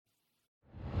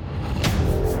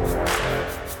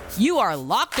You are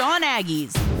Locked On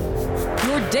Aggies,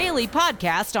 your daily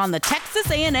podcast on the Texas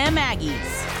A&M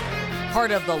Aggies.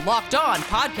 Part of the Locked On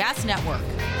Podcast Network,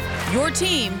 your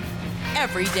team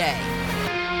every day.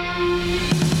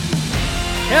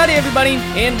 Howdy, everybody,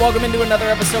 and welcome into another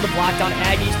episode of Locked On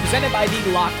Aggies, presented by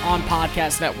the Locked On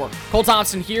Podcast Network. Cole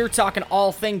Thompson here, talking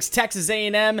all things Texas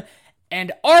A&M,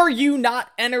 and are you not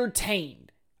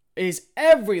entertained? Is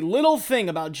every little thing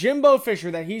about Jimbo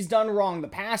Fisher that he's done wrong the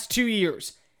past 2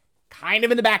 years kind of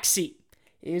in the back seat?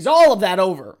 Is all of that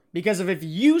over? Because if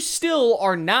you still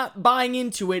are not buying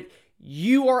into it,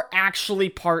 you are actually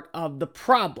part of the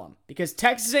problem. Because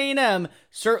Texas A&M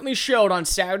certainly showed on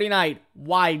Saturday night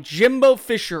why Jimbo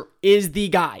Fisher is the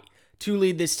guy to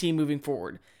lead this team moving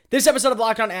forward. This episode of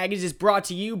Locked On Aggies is brought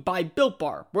to you by Built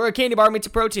Bar, where a candy bar meets a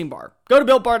protein bar. Go to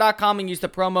BuiltBar.com and use the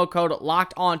promo code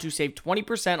LOCKEDON to save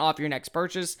 20% off your next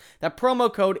purchase. That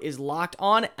promo code is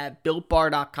LOCKEDON at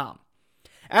BuiltBar.com.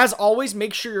 As always,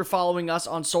 make sure you're following us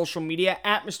on social media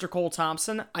at Mr. Cole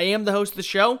Thompson. I am the host of the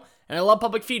show, and I love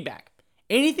public feedback.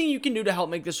 Anything you can do to help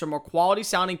make this a more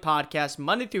quality-sounding podcast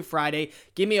Monday through Friday,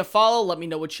 give me a follow, let me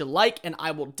know what you like, and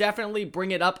I will definitely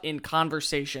bring it up in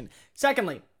conversation.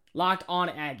 Secondly, Locked On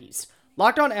Aggies.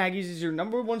 Locked On Aggies is your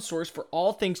number one source for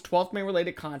all things 12th man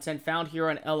related content found here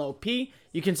on LOP.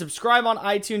 You can subscribe on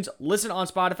iTunes, listen on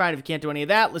Spotify, and if you can't do any of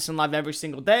that, listen live every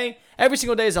single day. Every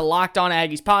single day is a Locked On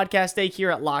Aggies podcast day here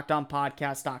at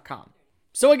LockedOnPodcast.com.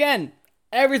 So again,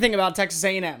 everything about Texas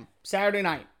A&M, Saturday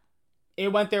night,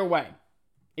 it went their way.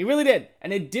 It really did.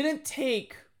 And it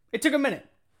took a minute.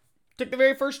 It took the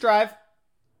very first drive.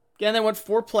 Again, they went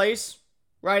 4 plays,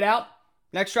 right out.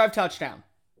 Next drive, touchdown.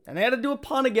 And they had to do a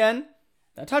punt again.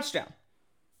 A touchdown.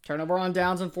 Turnover on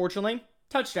downs, unfortunately.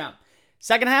 Touchdown.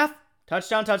 Second half,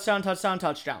 touchdown, touchdown, touchdown,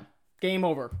 touchdown. Game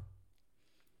over.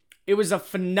 It was a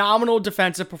phenomenal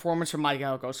defensive performance from Mike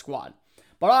Elko's squad.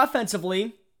 But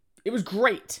offensively, it was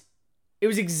great. It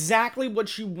was exactly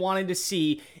what you wanted to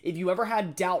see if you ever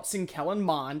had doubts in Kellen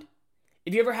Mond,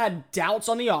 if you ever had doubts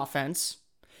on the offense,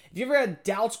 if you ever had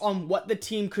doubts on what the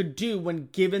team could do when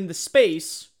given the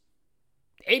space,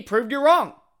 they proved you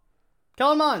wrong.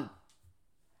 Kellen Mond,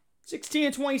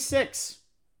 16-26,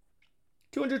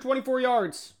 224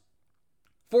 yards,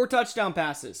 4 touchdown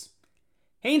passes.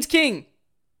 Haynes King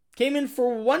came in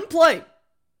for 1 play.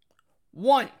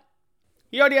 1.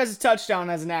 He already has his touchdown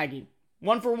as an Aggie.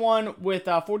 1 for 1 with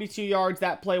 42 yards.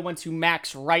 That play went to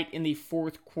Max Wright in the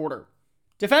 4th quarter.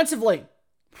 Defensively,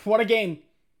 what a game.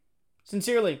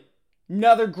 Sincerely,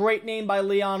 another great name by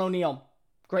Leon O'Neal.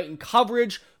 Great in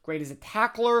coverage, great as a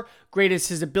tackler, great as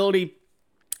his ability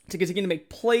to continue to make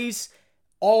plays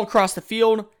all across the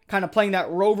field, kind of playing that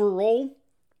rover role.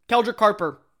 Keldrick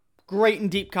Harper, great in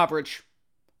deep coverage.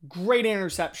 Great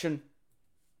interception.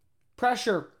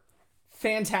 Pressure,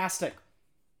 fantastic.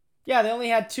 Yeah, they only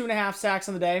had 2.5 sacks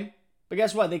on the day, but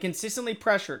guess what? They consistently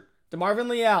pressured DeMarvin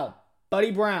Leal,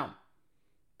 Buddy Brown.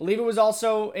 Believe it was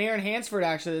also Aaron Hansford,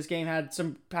 actually, this game had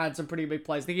some pretty big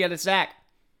plays. I think he had a sack.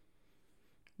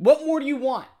 What more do you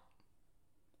want?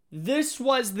 This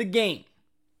was the game.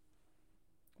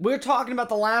 We're talking about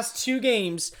the last 2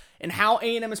 games and how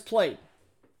A&M has played.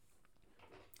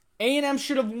 A&M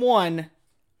should have won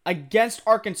against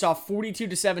Arkansas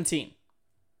 42-17.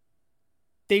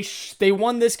 They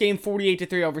won this game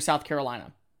 48-3 over South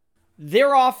Carolina.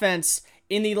 Their offense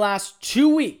in the last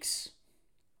 2 weeks,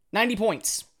 90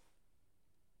 points.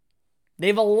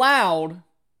 They've allowed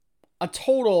a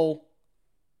total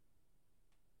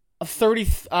of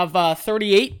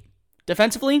 38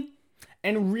 defensively,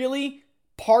 and really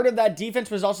part of that defense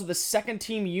was also the second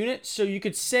team unit, so you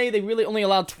could say they really only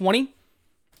allowed 20.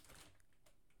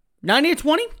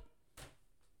 90-20?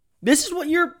 This is what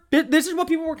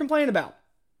people were complaining about.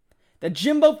 That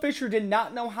Jimbo Fisher did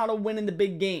not know how to win in the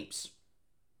big games.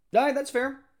 All right, that's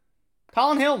fair.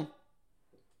 Colin Hill,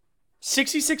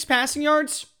 66 passing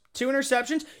yards, 2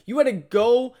 interceptions. You had to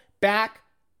go back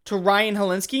to Ryan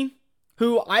Helinski,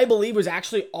 who I believe was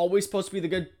actually always supposed to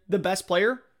be the best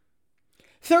player.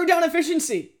 Third down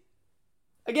efficiency.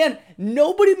 Again,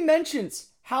 nobody mentions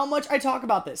how much I talk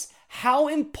about this, how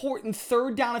important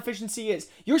third down efficiency is.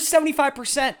 You're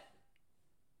 75%.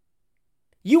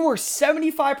 You were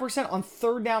 75% on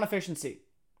third down efficiency.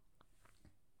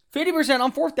 50%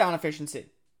 on fourth down efficiency.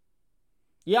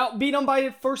 You outbeat them by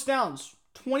first downs,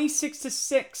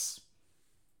 26-6.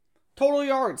 Total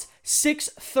yards,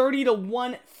 630 to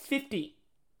 150.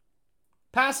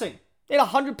 Passing, they had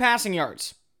 100 passing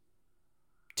yards.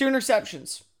 2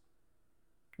 interceptions.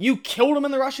 You killed them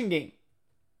in the rushing game.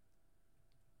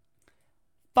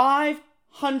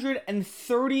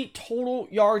 530 total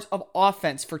yards of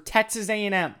offense for Texas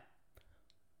A&M.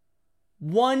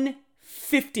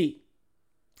 150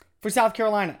 for South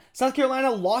Carolina. South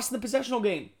Carolina lost in the possessional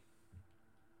game.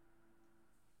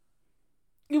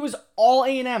 It was all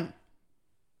A&M.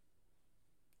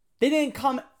 They didn't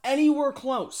come anywhere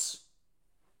close.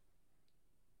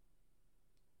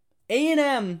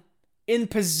 A&M, in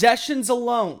possessions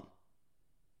alone,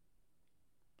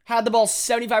 had the ball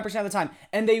 75% of the time,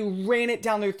 and they ran it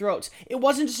down their throats. It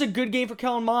wasn't just a good game for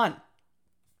Kellen Mond.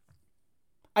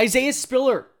 Isaiah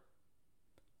Spiller,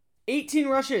 18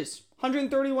 rushes,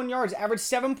 131 yards, averaged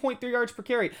 7.3 yards per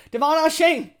carry. Devon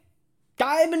Achane,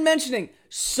 guy I've been mentioning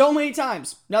so many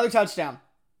times, another touchdown,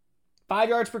 5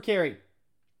 yards per carry.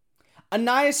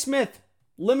 Ainias Smith,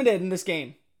 limited in this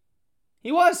game.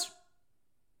 He was.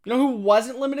 You know who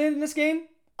wasn't limited in this game?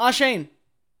 Achane.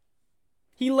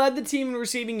 He led the team in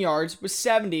receiving yards with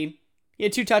 70. He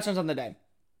had 2 touchdowns on the day.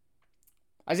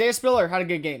 Isaiah Spiller had a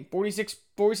good game. 46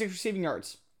 receiving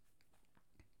yards.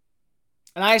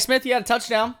 Ainias Smith, he had a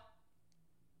touchdown.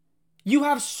 You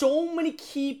have so many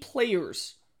key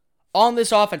players on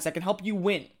this offense that can help you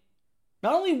win.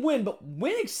 Not only win, but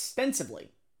win extensively.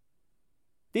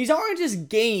 These aren't just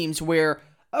games where,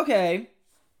 okay,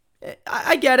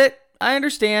 I get it. I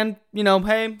understand. You know,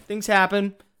 hey, things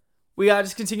happen. We gotta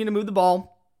just continue to move the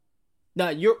ball. No,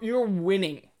 you're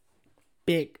winning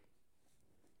big.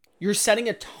 You're setting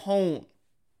a tone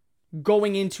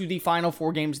going into the final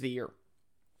 4 games of the year.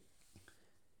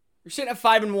 You're sitting at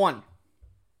 5-1.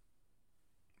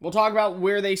 We'll talk about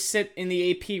where they sit in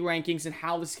the AP rankings and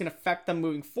how this can affect them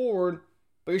moving forward.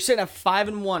 But you're sitting at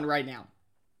 5-1 right now.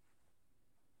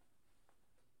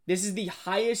 This is the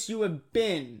highest you have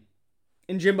been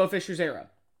in Jimbo Fisher's era.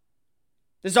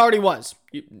 This already was.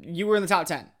 You were in the top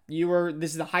 10.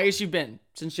 This is the highest you've been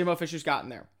since Jimbo Fisher's gotten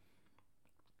there.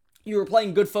 You were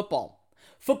playing good football.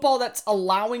 Football that's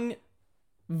allowing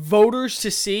voters to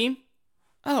see,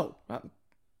 oh,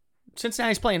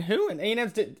 Cincinnati's playing who? And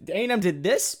A&M did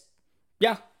this?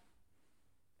 Yeah.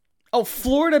 Oh,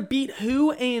 Florida beat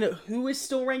who? And who is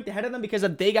still ranked ahead of them because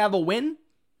they have a win?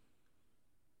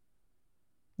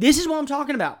 This is what I'm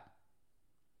talking about.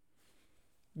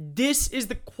 This is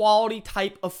the quality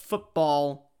type of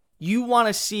football you want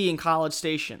to see in College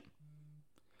Station.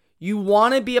 You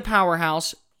want to be a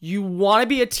powerhouse. You want to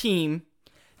be a team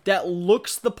that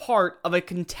looks the part of a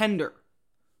contender.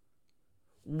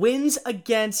 Wins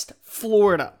against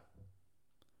Florida.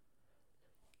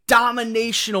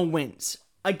 Dominational wins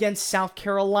against South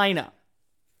Carolina.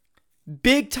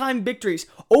 Big time victories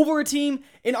over a team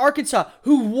in Arkansas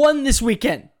who won this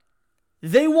weekend.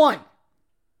 They won.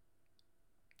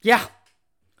 Yeah.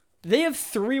 They have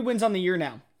 3 wins on the year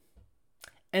now.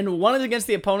 And one is against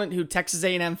the opponent who Texas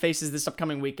A&M faces this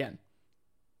upcoming weekend.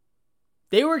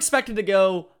 They were expected to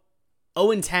go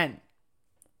 0-10,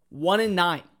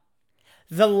 1-9.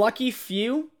 The lucky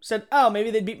few said, oh,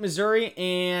 maybe they'd beat Missouri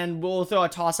and we'll throw a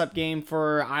toss-up game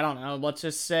for, I don't know, let's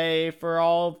just say for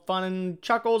all fun and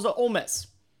chuckles, Ole Miss.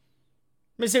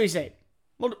 Mississippi State.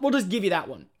 We'll just give you that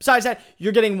one. Besides that,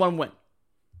 you're getting 1 win.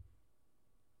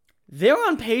 They're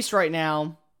on pace right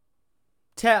now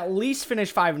to at least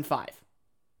finish 5-5.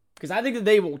 Because I think that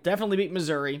they will definitely beat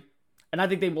Missouri. And I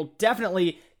think they will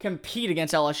definitely compete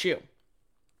against LSU.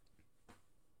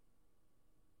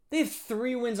 They have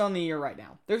 3 wins on the year right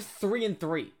now. They're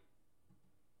 3-3.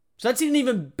 So that's an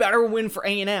even better win for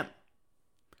A&M.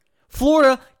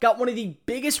 Florida got one of the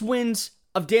biggest wins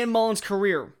of Dan Mullen's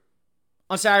career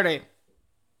on Saturday.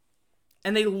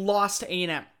 And they lost to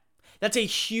A&M. That's a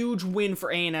huge win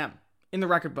for A&M in the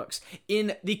record books,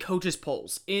 in the coaches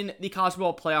polls, in the college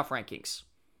football playoff rankings.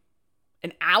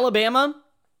 And Alabama,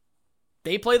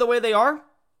 they play the way they are.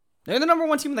 They're the number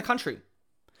 1 team in the country.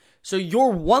 So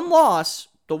your one loss,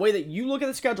 the way that you look at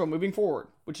the schedule moving forward,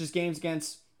 which is games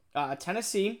against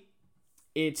Tennessee,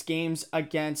 it's games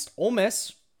against Ole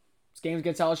Miss, it's games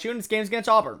against LSU, and it's games against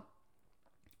Auburn.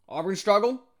 Auburn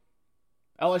struggled.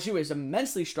 LSU has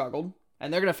immensely struggled,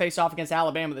 and they're going to face off against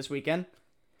Alabama this weekend.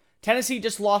 Tennessee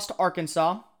just lost to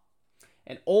Arkansas,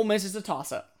 and Ole Miss is a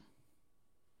toss-up.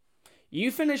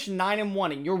 You finish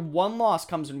 9-1, and your one loss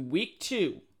comes in week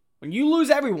 2, when you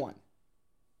lose everyone,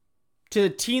 to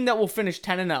the team that will finish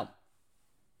 10-0.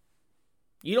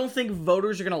 You don't think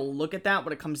voters are going to look at that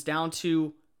when it comes down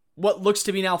to what looks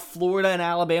to be now Florida and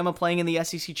Alabama playing in the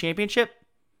SEC championship?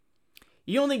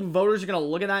 You don't think voters are going to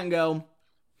look at that and go,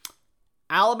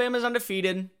 Alabama's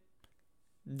undefeated,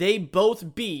 they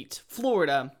both beat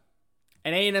Florida,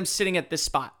 and A&M's sitting at this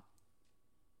spot.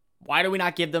 Why do we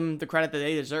not give them the credit that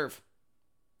they deserve?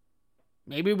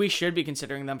 Maybe we should be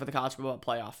considering them for the college football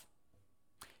playoff.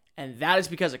 And that is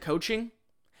because of coaching,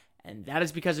 and that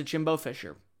is because of Jimbo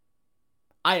Fisher.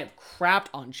 I have crapped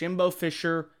on Jimbo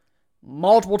Fisher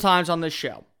multiple times on this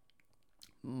show.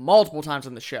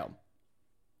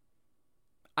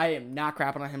 I am not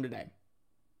crapping on him today.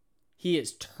 He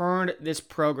has turned this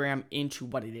program into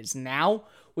what it is now,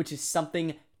 which is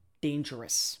something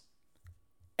dangerous.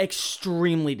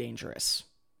 Extremely dangerous.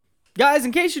 Guys,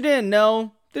 in case you didn't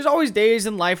know, there's always days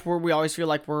in life where we always feel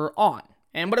like we're on.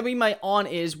 And what I mean by on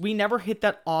is we never hit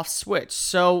that off switch.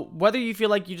 So whether you feel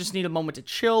like you just need a moment to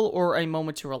chill or a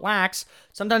moment to relax,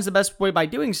 sometimes the best way by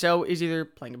doing so is either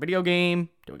playing a video game,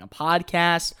 doing a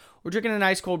podcast, or drinking a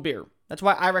nice cold beer. That's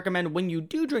why I recommend when you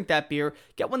do drink that beer,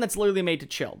 get one that's literally made to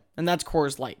chill, and that's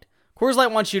Coors Light. Coors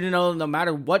Light wants you to know that no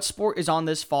matter what sport is on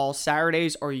this fall,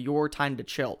 Saturdays are your time to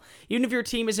chill. Even if your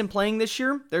team isn't playing this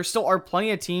year, there still are plenty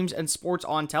of teams and sports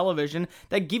on television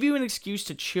that give you an excuse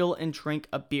to chill and drink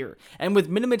a beer. And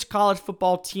with Minimich College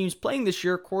football teams playing this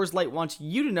year, Coors Light wants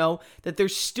you to know that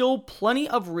there's still plenty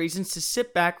of reasons to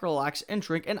sit back, relax, and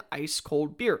drink an ice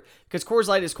cold beer. Because Coors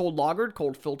Light is cold lagered,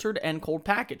 cold filtered, and cold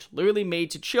packaged, literally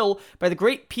made to chill by the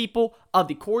great people of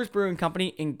the Coors Brewing Company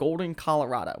in Golden,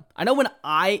 Colorado. I know when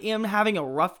I am having a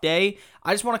rough day,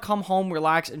 I just want to come home,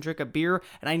 relax, and drink a beer,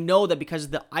 and I know that because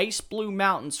of the ice blue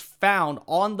mountains found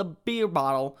on the beer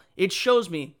bottle, it shows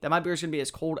me that my beer is going to be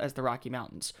as cold as the Rocky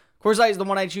Mountains. Coors Light is the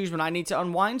one I choose when I need to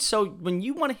unwind, so when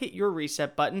you want to hit your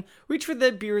reset button, reach for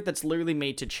the beer that's literally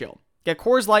made to chill. Get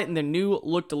Coors Light in the new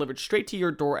look delivered straight to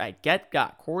your door at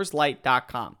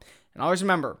get.coorslight.com. And always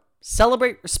remember,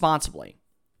 celebrate responsibly.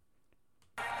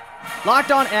 Locked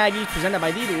On Aggies, presented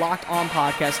by the Locked On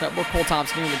Podcast Network. Cole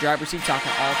Thompson here in the driver's seat,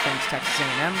 talking all things Texas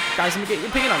A&M. Guys, let me get your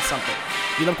opinion on something.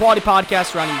 You love quality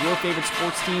podcasts surrounding your favorite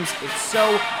sports teams? If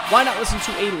so, why not listen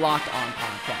to a Locked On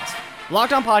podcast? The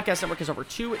Locked On Podcast Network has over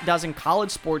 24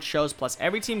 college sports shows, plus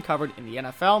every team covered in the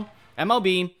NFL,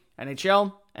 MLB,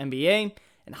 NHL, NBA,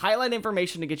 and highlight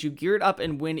information to get you geared up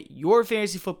and win your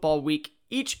fantasy football week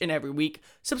each and every week.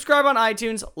 Subscribe on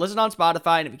iTunes, listen on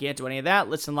Spotify, and if you can't do any of that,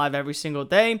 listen live every single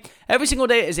day. Every single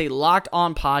day is a Locked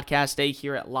On Podcast day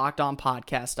here at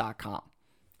LockedOnPodcast.com.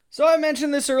 So I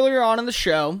mentioned this earlier on in the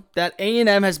show that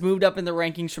A&M has moved up in the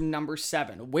rankings from number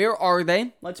 7. Where are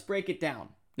they? Let's break it down.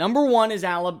 Number 1 is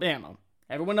Alabama.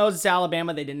 Everyone knows it's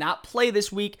Alabama. They did not play this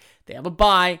week. They have a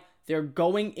bye. They're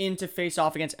going in to face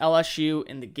off against LSU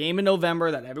in the game in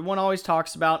November that everyone always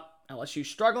talks about. LSU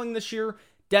struggling this year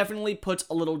definitely puts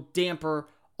a little damper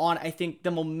on, I think,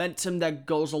 the momentum that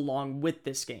goes along with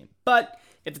this game. But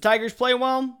if the Tigers play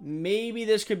well, maybe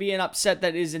this could be an upset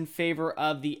that is in favor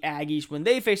of the Aggies when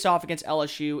they face off against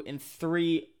LSU in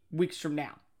 3 weeks from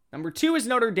now. Number 2 is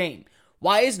Notre Dame.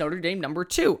 Why is Notre Dame number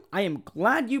 2? I am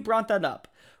glad you brought that up.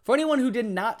 For anyone who did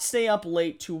not stay up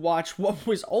late to watch what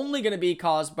was only going to be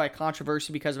caused by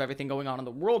controversy because of everything going on in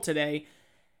the world today,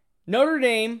 Notre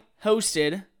Dame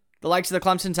hosted the likes of the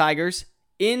Clemson Tigers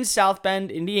in South Bend,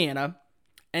 Indiana,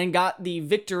 and got the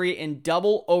victory in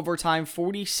double overtime,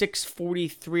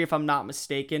 46-43 if I'm not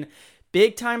mistaken.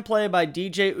 Big time play by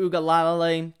DJ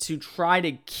Uiagalelei to try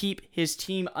to keep his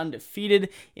team undefeated.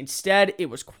 Instead,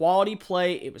 it was quality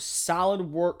play. It was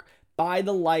solid work by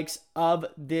the likes of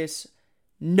this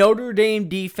Notre Dame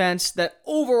defense that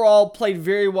overall played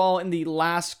very well in the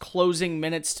last closing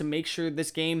minutes to make sure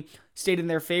this game stayed in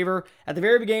their favor. At the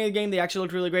very beginning of the game, they actually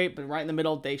looked really great, but right in the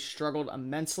middle, they struggled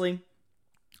immensely.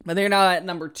 But they're now at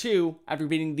number 2 after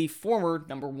beating the former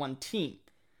number 1 team.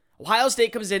 Ohio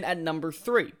State comes in at number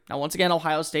 3. Now, once again,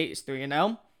 Ohio State is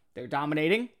 3-0. They're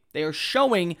dominating. They are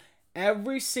showing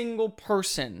every single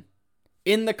person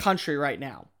in the country right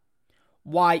now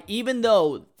why, even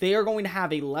though they are going to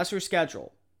have a lesser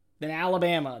schedule than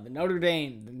Alabama, than Notre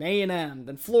Dame, than A&M,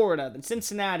 than Florida, than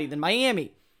Cincinnati, than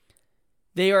Miami,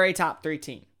 they are a top 3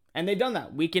 team. And they've done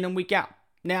that week in and week out.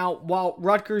 Now, while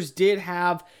Rutgers did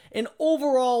have an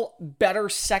overall better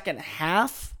second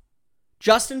half,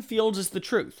 Justin Fields is the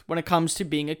truth when it comes to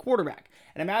being a quarterback.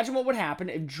 And imagine what would happen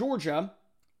if Georgia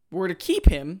were to keep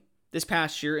him this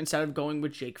past year instead of going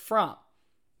with Jake Fromm.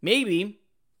 Maybe,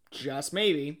 just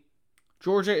maybe,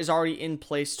 Georgia is already in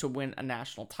place to win a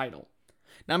national title.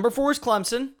 Number 4 is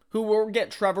Clemson, who will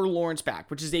get Trevor Lawrence back,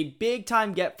 which is a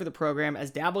big-time get for the program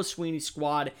as Dabo Swinney's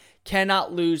squad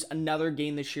cannot lose another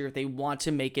game this year if they want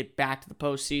to make it back to the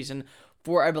postseason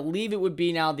for, I believe it would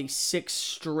be now the 6th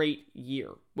straight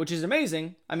year, which is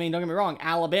amazing. I mean, don't get me wrong,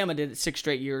 Alabama did it 6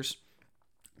 straight years.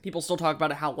 People still talk about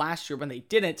it how last year when they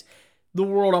didn't, the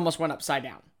world almost went upside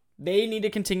down. They need to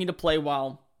continue to play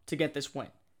well to get this win.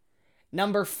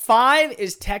 Number 5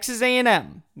 is Texas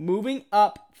A&M, moving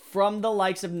up from the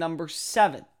likes of number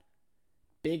 7.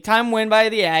 Big time win by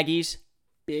the Aggies,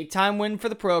 big time win for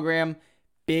the program,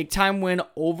 big time win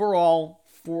overall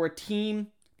for a team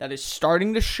that is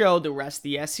starting to show the rest of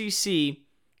the SEC,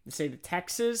 to say to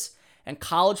Texas and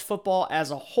college football as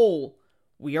a whole,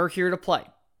 we are here to play.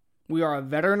 We are a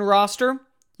veteran roster.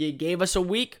 You gave us a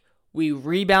week. We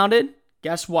rebounded.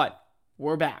 Guess what?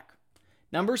 We're back.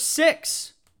 Number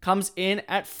 6 comes in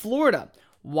at Florida.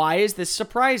 Why is this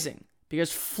surprising?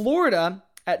 Because Florida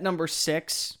at number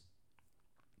 6,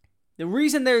 the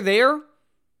reason they're there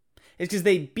is because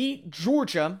they beat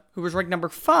Georgia, who was ranked number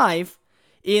 5,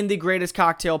 in the greatest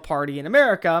cocktail party in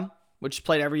America, which is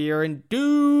played every year in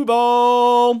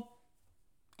Duval.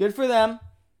 Good for them.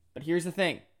 But here's the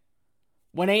thing.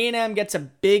 When A&M gets a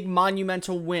big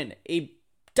monumental win, a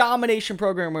domination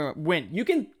program win, you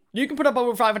can put up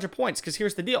over 500 points, because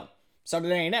here's the deal. So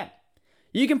did A&M.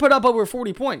 You can put up over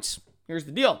 40 points. Here's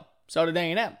the deal. So did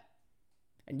A&M.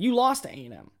 And you lost to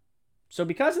A&M. So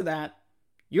because of that,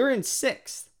 you're in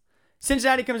 6th.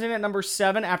 Cincinnati comes in at number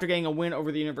 7 after getting a win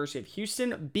over the University of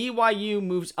Houston. BYU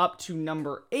moves up to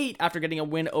number 8 after getting a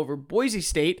win over Boise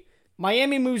State.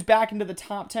 Miami moves back into the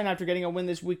top 10 after getting a win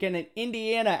this weekend. And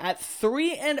Indiana at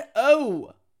 3-0.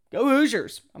 Go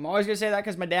Hoosiers. I'm always going to say that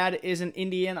because my dad is an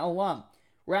Indiana alum.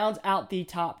 Rounds out the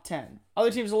top 10. Other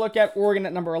teams to look at: Oregon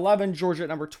at number 11, Georgia at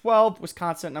number 12,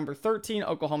 Wisconsin at number 13,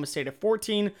 Oklahoma State at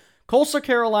 14. Coastal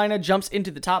Carolina jumps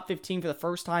into the top 15 for the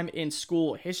first time in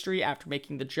school history after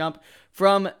making the jump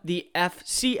from the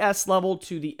FCS level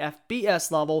to the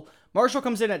FBS level. Marshall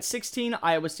comes in at 16,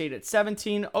 Iowa State at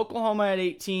 17, Oklahoma at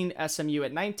 18, SMU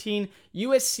at 19,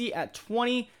 USC at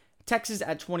 20, Texas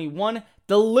at 21.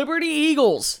 The Liberty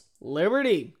Eagles,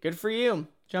 Liberty, good for you,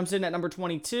 jumps in at number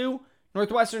 22.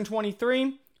 Northwestern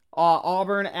 23,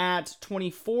 Auburn at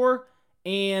 24,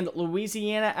 and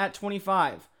Louisiana at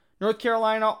 25. North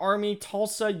Carolina, Army,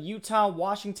 Tulsa, Utah,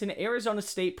 Washington, Arizona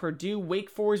State, Purdue, Wake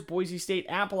Forest, Boise State,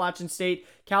 Appalachian State,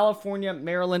 California,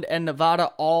 Maryland, and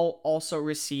Nevada all also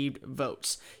received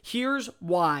votes. Here's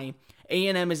why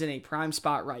A&M is in a prime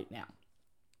spot right now.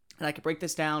 And I can break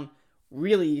this down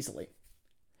really easily.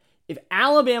 If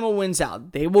Alabama wins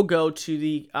out, they will go to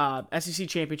the SEC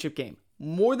championship game.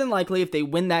 More than likely, if they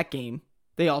win that game,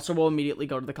 they also will immediately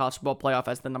go to the college football playoff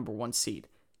as the number 1 seed.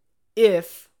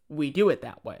 If we do it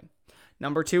that way.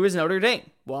 Number 2 is Notre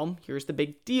Dame. Well, here's the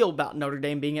big deal about Notre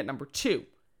Dame being at number 2.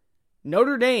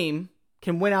 Notre Dame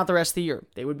can win out the rest of the year.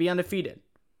 They would be undefeated.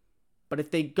 But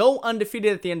if they go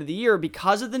undefeated at the end of the year,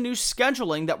 because of the new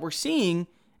scheduling that we're seeing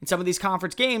in some of these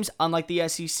conference games, unlike the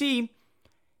SEC,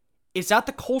 it's not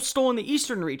the Coastal and the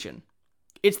Eastern region.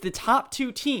 It's the top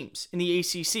 2 teams in the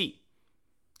ACC.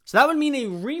 So that would mean a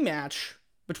rematch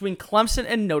between Clemson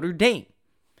and Notre Dame.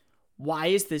 Why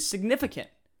is this significant?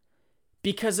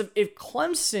 Because if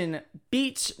Clemson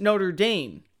beats Notre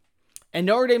Dame, and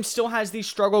Notre Dame still has these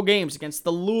struggle games against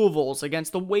the Louisvilles,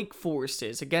 against the Wake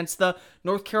Forests, against the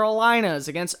North Carolinas,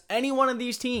 against any one of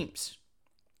these teams,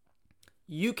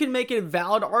 you can make a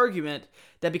valid argument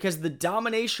that because of the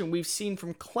domination we've seen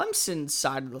from Clemson's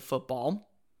side of the football,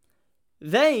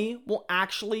 they will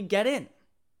actually get in.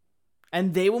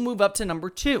 And they will move up to number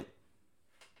 2.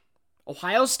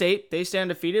 Ohio State, they stand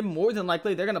undefeated. More than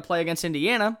likely, they're going to play against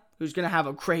Indiana, who's going to have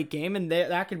a great game, and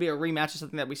that could be a rematch of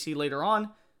something that we see later on.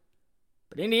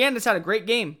 But Indiana's had a great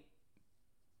game.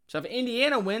 So if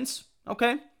Indiana wins,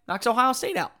 okay, knocks Ohio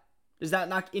State out. Does that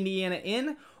knock Indiana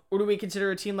in? Or do we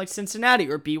consider a team like Cincinnati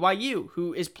or BYU,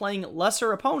 who is playing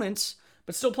lesser opponents,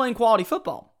 but still playing quality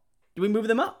football? Do we move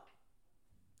them up?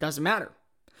 Doesn't matter.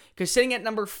 Because sitting at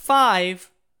number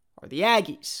 5 are the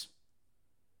Aggies.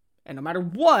 And no matter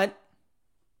what,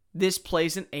 this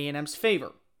plays in A&M's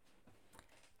favor.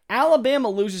 Alabama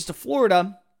loses to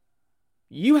Florida,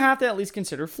 you have to at least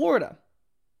consider Florida.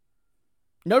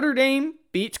 Notre Dame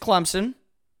beats Clemson,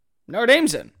 Notre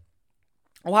Dame's in.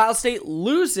 Ohio State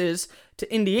loses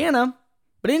to Indiana,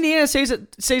 but Indiana stays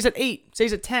at 8,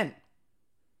 stays at 10.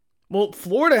 Well,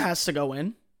 Florida has to go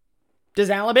in. Does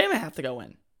Alabama have to go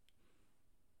in?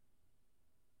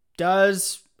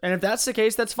 And if that's the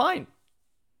case, that's fine.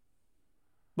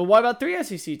 But what about 3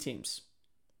 SEC teams?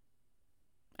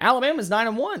 Alabama's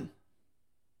 9-1.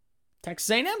 Texas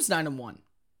A&M's 9-1.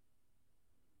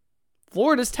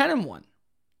 Florida's 10-1.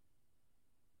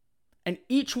 And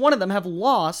each one of them have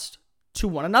lost to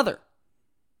one another.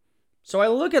 So I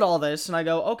look at all this and I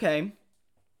go, okay,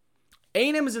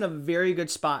 A&M is in a very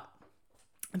good spot.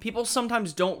 And people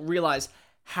sometimes don't realize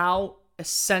how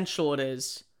essential it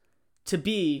is to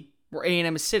be where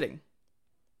A&M is sitting.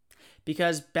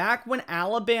 Because back when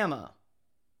Alabama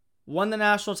won the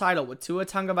national title with Tua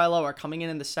Tagovailoa coming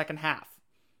in the second half,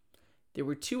 there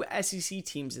were 2 SEC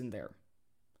teams in there.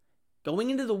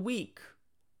 Going into the week,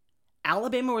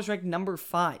 Alabama was ranked number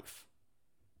 5.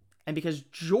 And because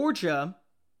Georgia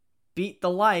beat the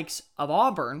likes of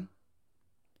Auburn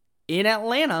in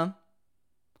Atlanta.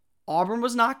 Auburn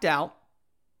was knocked out.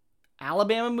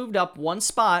 Alabama moved up one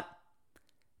spot.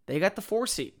 They got the 4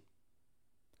 seed.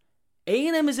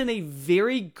 A&M is in a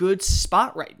very good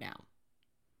spot right now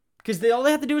because all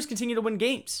they have to do is continue to win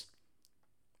games.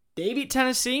 They beat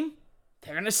Tennessee,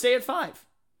 they're going to stay at 5.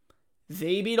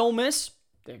 They beat Ole Miss,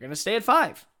 they're going to stay at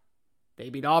 5. They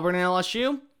beat Auburn and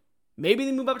LSU, maybe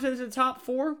they move up to the top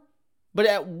 4, but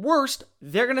at worst,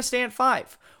 they're going to stay at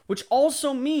 5, which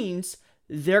also means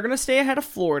they're going to stay ahead of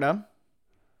Florida.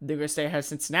 They're going to stay ahead of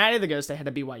Cincinnati. They're going to stay ahead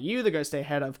of BYU. They're going to stay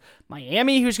ahead of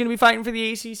Miami, who's going to be fighting for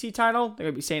the ACC title. They're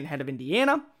going to be staying ahead of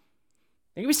Indiana.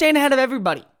 They're going to be staying ahead of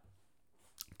everybody.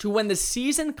 To when the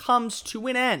season comes to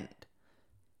an end,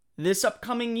 this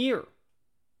upcoming year,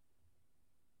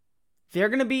 they're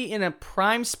going to be in a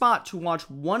prime spot to watch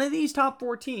one of these top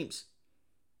 4 teams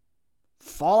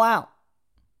fall out.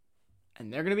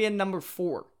 And they're going to be at number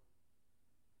 4.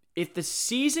 If the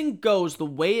season goes the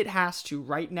way it has to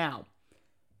right now,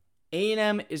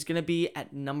 A&M is going to be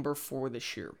at number 4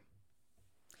 this year.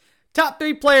 Top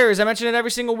 3 players. I mentioned it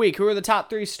every single week. Who are the top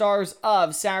 3 stars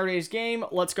of Saturday's game?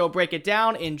 Let's go break it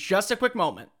down in just a quick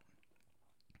moment.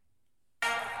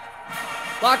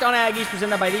 Locked On Aggies,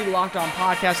 presented by the Locked On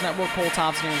Podcast Network. Cole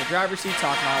Thompson here in the driver's seat,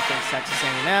 talking all things Texas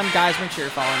A&M. Guys, make sure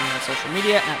you're following me on social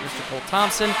media at Mr. Cole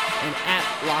Thompson and at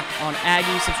Locked On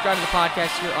Aggies. Subscribe to the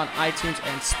podcast here on iTunes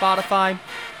and Spotify.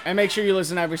 And make sure you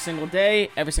listen every single day.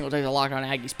 Every single day is a Locked On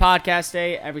Aggies podcast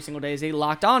day. Every single day is a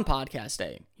Locked On podcast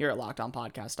day here at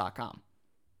LockedOnPodcast.com.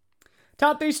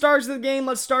 Top 3 stars of the game.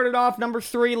 Let's start it off. Number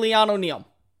 3, Leon O'Neal.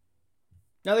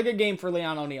 Another good game for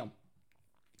Leon O'Neal.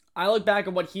 I look back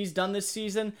at what he's done this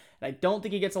season, and I don't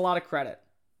think he gets a lot of credit.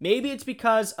 Maybe it's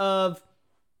because of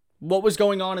what was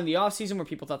going on in the offseason where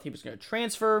people thought he was going to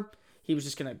transfer. He was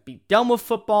just going to be done with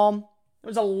football. There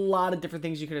was a lot of different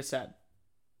things you could have said.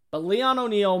 But Leon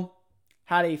O'Neal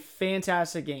had a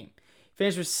fantastic game. He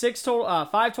finished with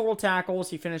 5 total tackles.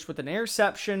 He finished with an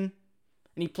interception,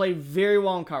 and he played very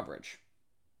well in coverage.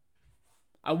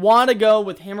 I want to go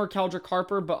with him or Keldrick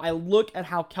Harper, but I look at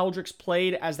how Keldrick's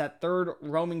played as that third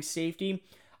roaming safety.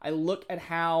 I look at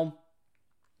how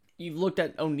you've looked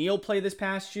at O'Neal play this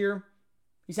past year.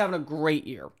 He's having a great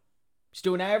year. He's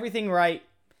doing everything right.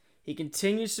 He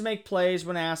continues to make plays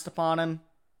when asked upon him.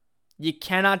 You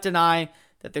cannot deny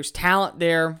that there's talent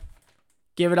there.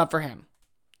 Give it up for him.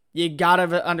 You got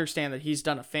to understand that he's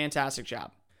done a fantastic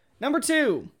job. Number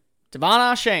 2, Devon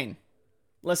Achane.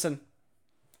 Listen,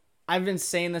 I've been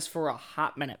saying this for a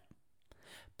hot minute.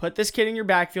 Put this kid in your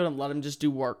backfield and let him just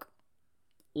do work.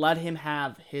 Let him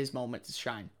have his moment to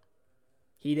shine.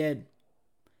 He did.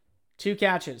 2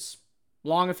 catches.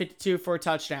 Long of 52 for a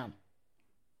touchdown.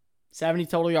 70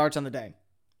 total yards on the day.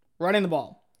 Running the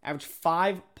ball. Averaged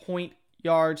 5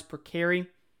 yards per carry.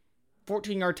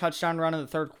 14-yard touchdown run in the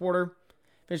third quarter.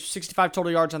 Finished 65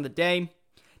 total yards on the day.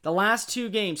 The last 2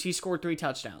 games, he scored 3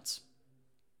 touchdowns.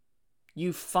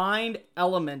 You find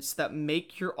elements that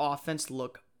make your offense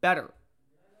look better.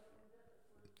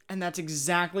 And that's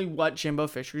exactly what Jimbo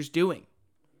Fisher's doing.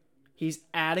 He's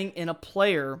adding in a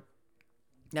player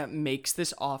that makes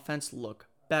this offense look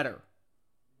better.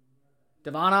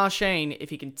 Devon Achane, if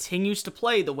he continues to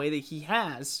play the way that he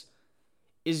has,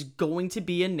 is going to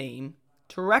be a name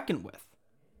to reckon with.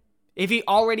 If he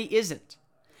already isn't.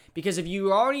 Because if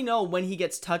you already know when he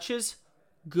gets touches,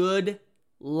 good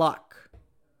luck.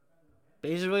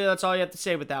 Basically, that's all you have to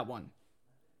say with that one.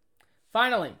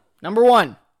 Finally, number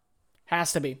 1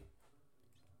 has to be.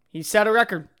 He set a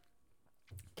record.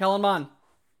 Kellen Mond.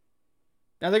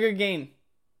 Another good game.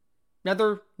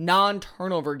 Another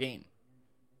non-turnover game.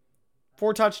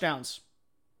 4 touchdowns.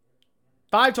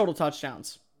 5 total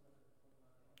touchdowns.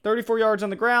 34 yards on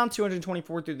the ground,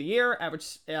 224 through the air,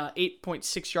 average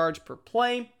 8.6 yards per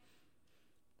play.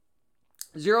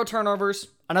 0 turnovers,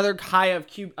 another high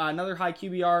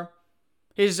QBR.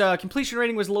 His completion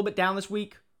rating was a little bit down this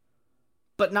week,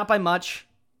 but not by much.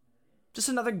 Just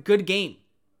another good game.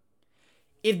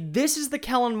 If this is the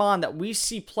Kellen Mond that we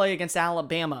see play against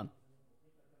Alabama,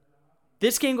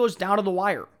 this game goes down to the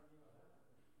wire.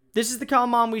 This is the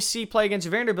Kellen Mond we see play against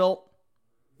Vanderbilt.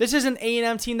 This is an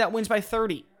A&M team that wins by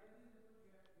 30.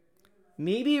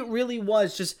 Maybe it really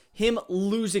was just him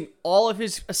losing all of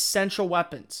his essential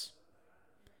weapons.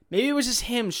 Maybe it was just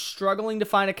him struggling to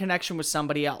find a connection with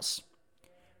somebody else.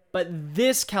 But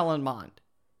this Kellen Mond,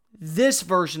 this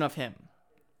version of him,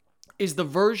 is the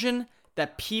version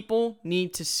that people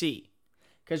need to see.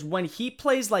 Because when he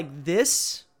plays like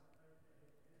this,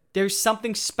 there's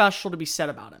something special to be said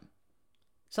about him.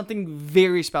 Something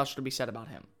very special to be said about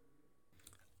him.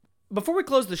 Before we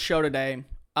close the show today,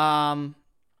 I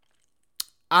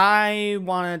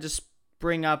want to just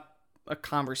bring up a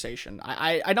conversation.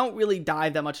 I don't really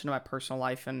dive that much into my personal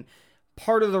life, and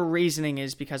part of the reasoning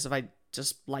is because I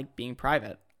just like being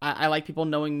private. I like people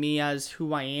knowing me as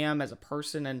who I am as a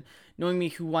person, and knowing me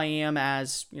who I am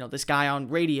as, this guy on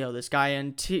radio, this guy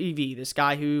on TV, this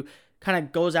guy who kind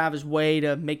of goes out of his way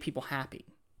to make people happy.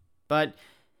 But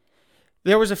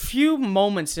there was a few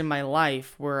moments in my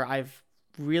life where I've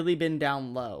really been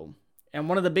down low. And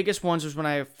one of the biggest ones was when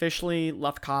I officially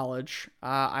left college.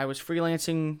 I was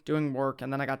freelancing, doing work,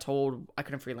 and then I got told I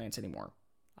couldn't freelance anymore.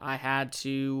 I had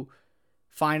to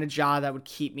find a job that would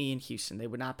keep me in Houston. They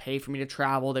would not pay for me to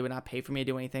travel. They would not pay for me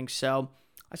to do anything. So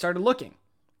I started looking.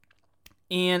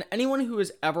 And anyone who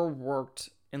has ever worked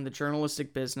in the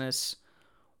journalistic business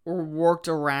or worked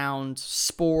around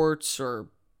sports or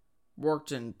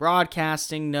worked in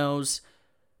broadcasting knows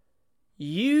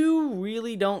you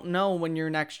really don't know when your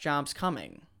next job's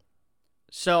coming.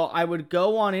 So I would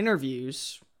go on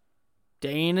interviews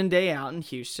day in and day out in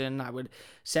Houston. I would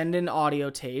send in audio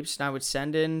tapes, and I would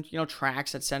send in,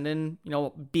 tracks. I'd send in,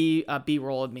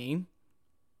 B-roll of me.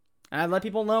 And I'd let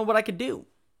people know what I could do.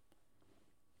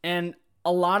 And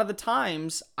a lot of the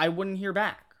times, I wouldn't hear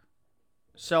back.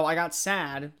 So I got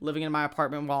sad living in my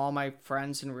apartment while all my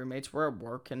friends and roommates were at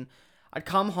work. And I'd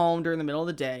come home during the middle of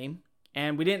the day,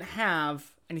 and we didn't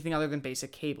have anything other than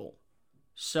basic cable.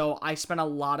 So I spent a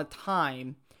lot of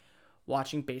time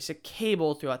watching basic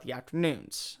cable throughout the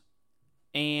afternoons.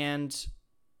 And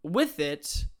with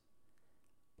it,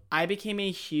 I became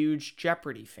a huge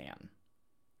Jeopardy fan.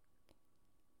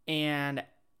 And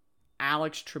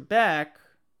Alex Trebek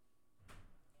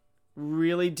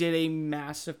really did a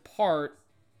massive part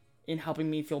in helping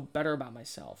me feel better about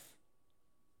myself.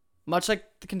 Much like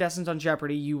the contestants on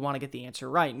Jeopardy, you want to get the answer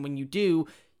right. And when you do,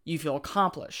 you feel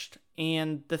accomplished.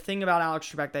 And the thing about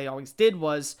Alex Trebek that he always did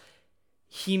was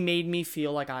he made me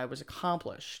feel like I was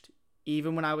accomplished,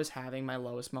 even when I was having my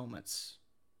lowest moments.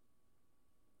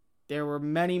 There were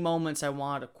many moments I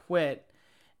wanted to quit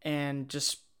and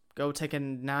just go take a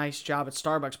nice job at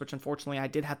Starbucks, which unfortunately I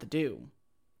did have to do.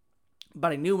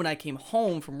 But I knew when I came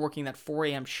home from working that 4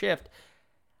 a.m. shift,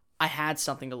 I had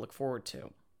something to look forward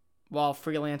to, while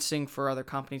freelancing for other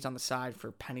companies on the side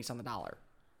for pennies on the dollar.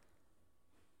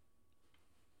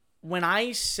 When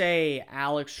I say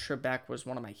Alex Trebek was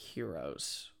one of my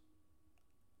heroes,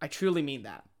 I truly mean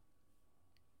that.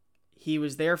 He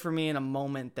was there for me in a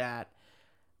moment that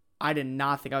I did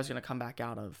not think I was going to come back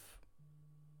out of.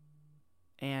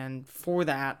 And for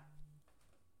that,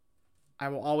 I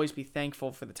will always be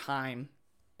thankful for the time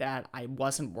that I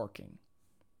wasn't working.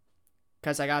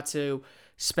 Because I got to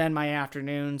spend my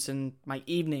afternoons and my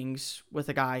evenings with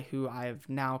a guy who I've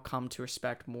now come to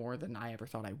respect more than I ever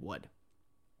thought I would.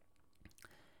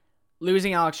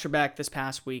 Losing Alex Trebek this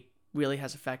past week really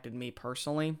has affected me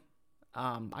personally.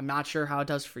 I'm not sure how it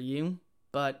does for you,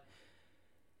 but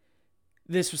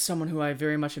this was someone who I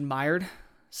very much admired,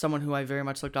 someone who I very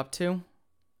much looked up to,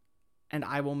 and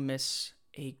I will miss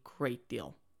a great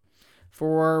deal.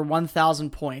 For 1,000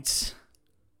 points,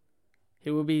 he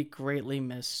will be greatly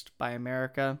missed by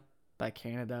America, by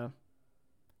Canada,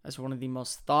 as one of the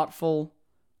most thoughtful,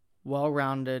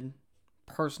 well-rounded,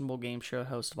 personable game show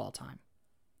hosts of all time.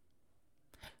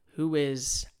 Who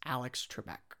is Alex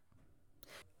Trebek?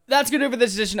 That's going to do for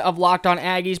this edition of Locked On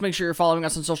Aggies. Make sure you're following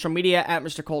us on social media at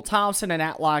Mr. Cole Thompson and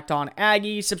at Locked On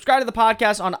Aggies. Subscribe to the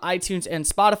podcast on iTunes and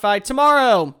Spotify.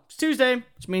 Tomorrow, it's Tuesday,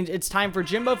 which means it's time for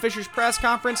Jimbo Fisher's press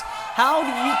conference. How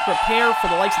do you prepare for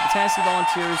the likes of the Tennessee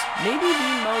Volunteers? Maybe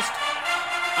the most,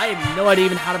 I have no idea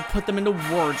even how to put them into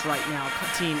words right now,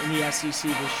 team in the SEC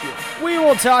this year. We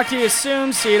will talk to you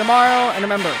soon. See you tomorrow. And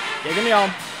remember, dig 'em y'all.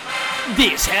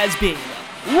 This has been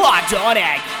Locked On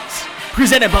Aggies,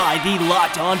 presented by the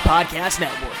Locked On Podcast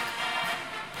Network.